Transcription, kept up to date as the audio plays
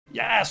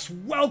Yes,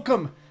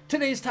 welcome!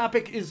 Today's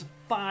topic is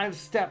 5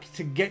 steps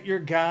to get your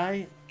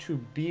guy to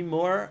be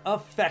more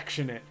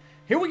affectionate.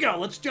 Here we go,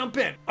 let's jump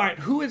in. All right,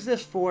 who is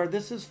this for?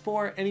 This is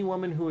for any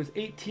woman who is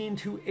 18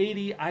 to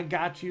 80. I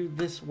got you.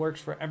 This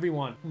works for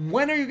everyone.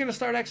 When are you gonna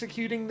start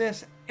executing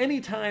this?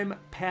 Anytime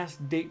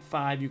past date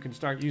 5, you can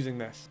start using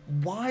this.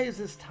 Why is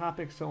this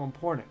topic so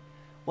important?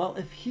 Well,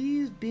 if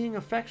he's being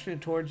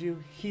affectionate towards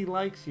you, he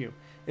likes you.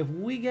 If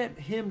we get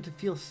him to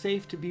feel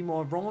safe to be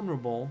more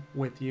vulnerable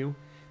with you,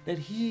 that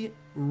he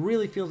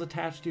really feels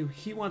attached to you,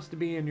 he wants to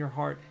be in your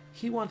heart,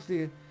 he wants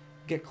to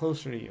get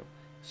closer to you.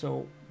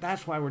 So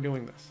that's why we're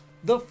doing this.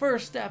 The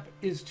first step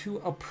is to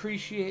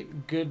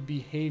appreciate good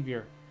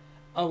behavior.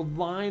 A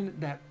line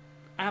that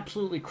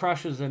absolutely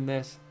crushes in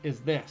this is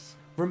this: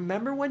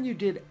 remember when you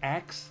did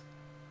X?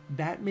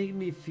 That made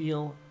me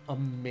feel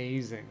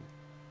amazing.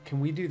 Can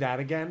we do that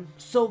again?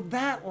 So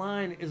that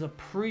line is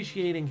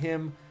appreciating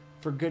him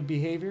for good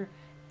behavior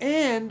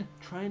and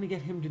trying to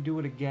get him to do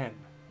it again.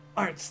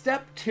 All right,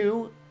 step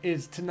 2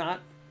 is to not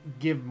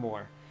give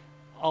more.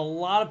 A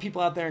lot of people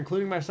out there,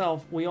 including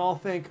myself, we all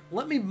think,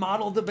 let me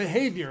model the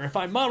behavior. If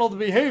I model the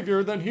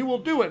behavior, then he will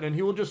do it, and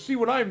he will just see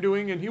what I'm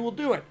doing, and he will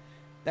do it.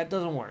 That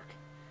doesn't work.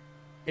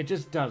 It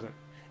just doesn't.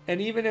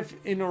 And even if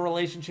in a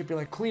relationship you're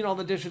like, clean all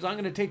the dishes, I'm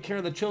going to take care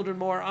of the children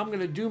more, I'm going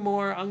to do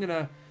more, I'm going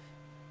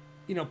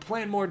to,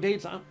 plan more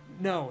dates.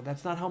 No,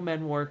 that's not how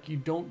men work. You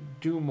don't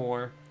do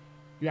more.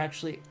 You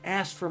actually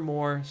ask for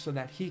more so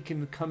that he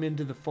can come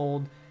into the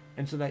fold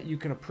and so that you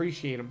can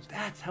appreciate him.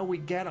 That's how we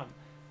get him.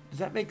 Does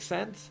that make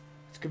sense?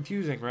 It's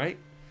confusing, right?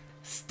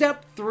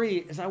 Step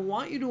 3 is I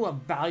want you to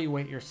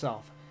evaluate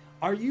yourself.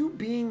 Are you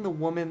being the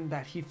woman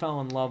that he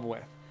fell in love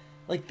with?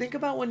 Like, think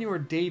about when you were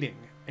dating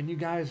and you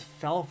guys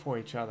fell for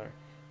each other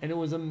and it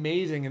was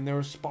amazing and there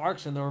were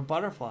sparks and there were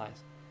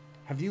butterflies.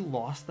 Have you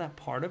lost that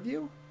part of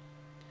you?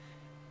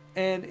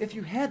 And if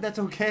you had, that's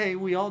okay.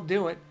 We all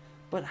do it.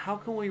 But how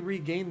can we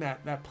regain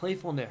that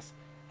playfulness?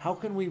 How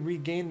can we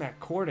regain that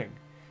courting?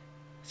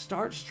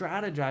 Start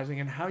strategizing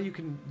on how you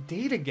can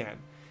date again,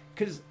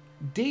 because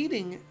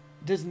dating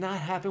does not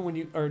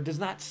happen does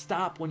not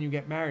stop when you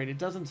get married. It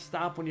doesn't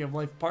stop when you have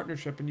life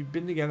partnership and you've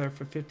been together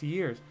for 50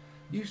 years.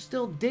 You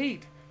still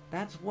date.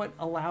 That's what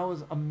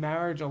allows a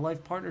marriage, a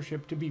life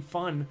partnership to be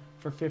fun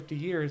for 50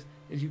 years,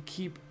 is you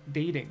keep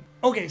dating.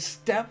 Okay,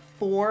 step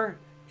 4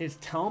 is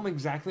tell them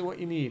exactly what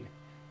you need.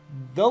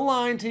 The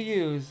line to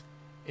use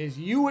is,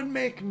 you would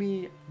make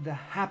me the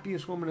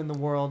happiest woman in the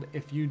world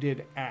if you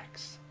did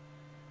X.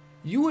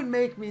 You would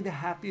make me the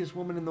happiest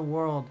woman in the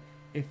world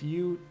if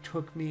you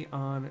took me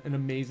on an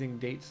amazing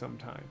date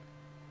sometime.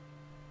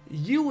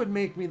 You would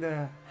make me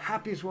the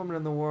happiest woman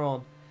in the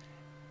world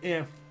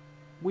if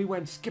we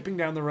went skipping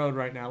down the road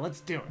right now.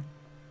 Let's do it.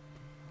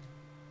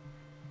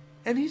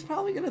 And he's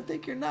probably going to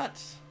think you're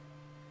nuts.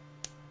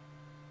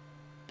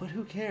 But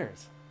who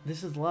cares?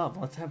 This is love.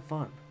 Let's have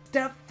fun.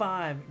 Step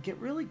 5, get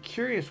really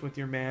curious with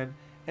your man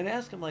and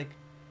ask him, like,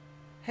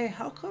 hey,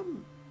 how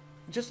come,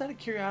 just out of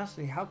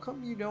curiosity, how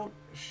come you don't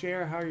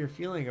share how you're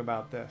feeling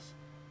about this?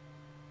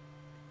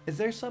 Is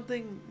there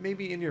something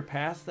maybe in your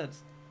past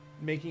that's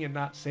making it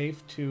not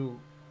safe to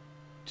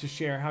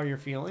share how you're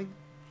feeling?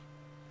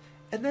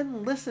 And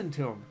then listen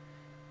to him.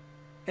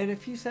 And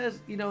if he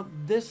says,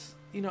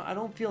 I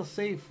don't feel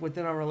safe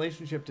within our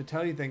relationship to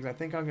tell you things, I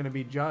think I'm going to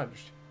be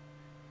judged.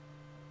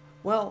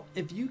 Well,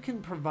 if you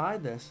can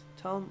provide this,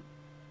 tell him,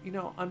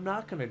 I'm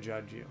not going to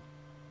judge you.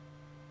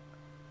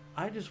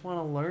 I just want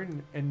to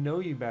learn and know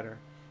you better.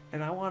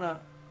 And I want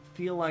to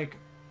feel like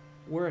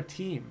we're a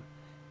team.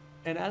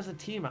 And as a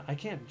team, I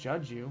can't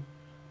judge you.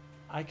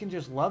 I can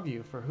just love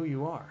you for who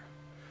you are.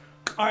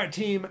 All right,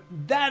 team,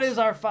 that is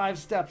our 5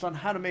 steps on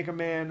how to make a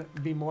man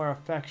be more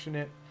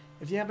affectionate.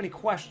 If you have any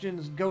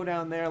questions, go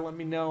down there. Let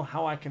me know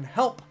how I can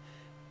help.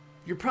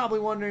 You're probably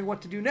wondering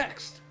what to do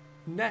next.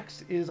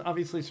 Next is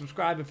obviously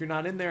subscribe if you're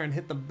not in there and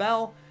hit the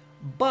bell.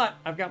 But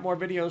I've got more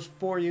videos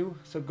for you.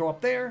 So go up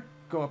there,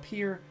 go up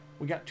here.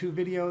 We got 2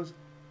 videos.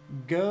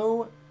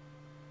 Go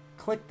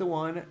click the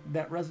one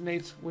that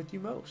resonates with you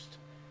most.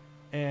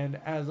 And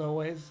as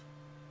always,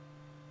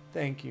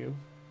 thank you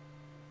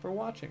for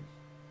watching.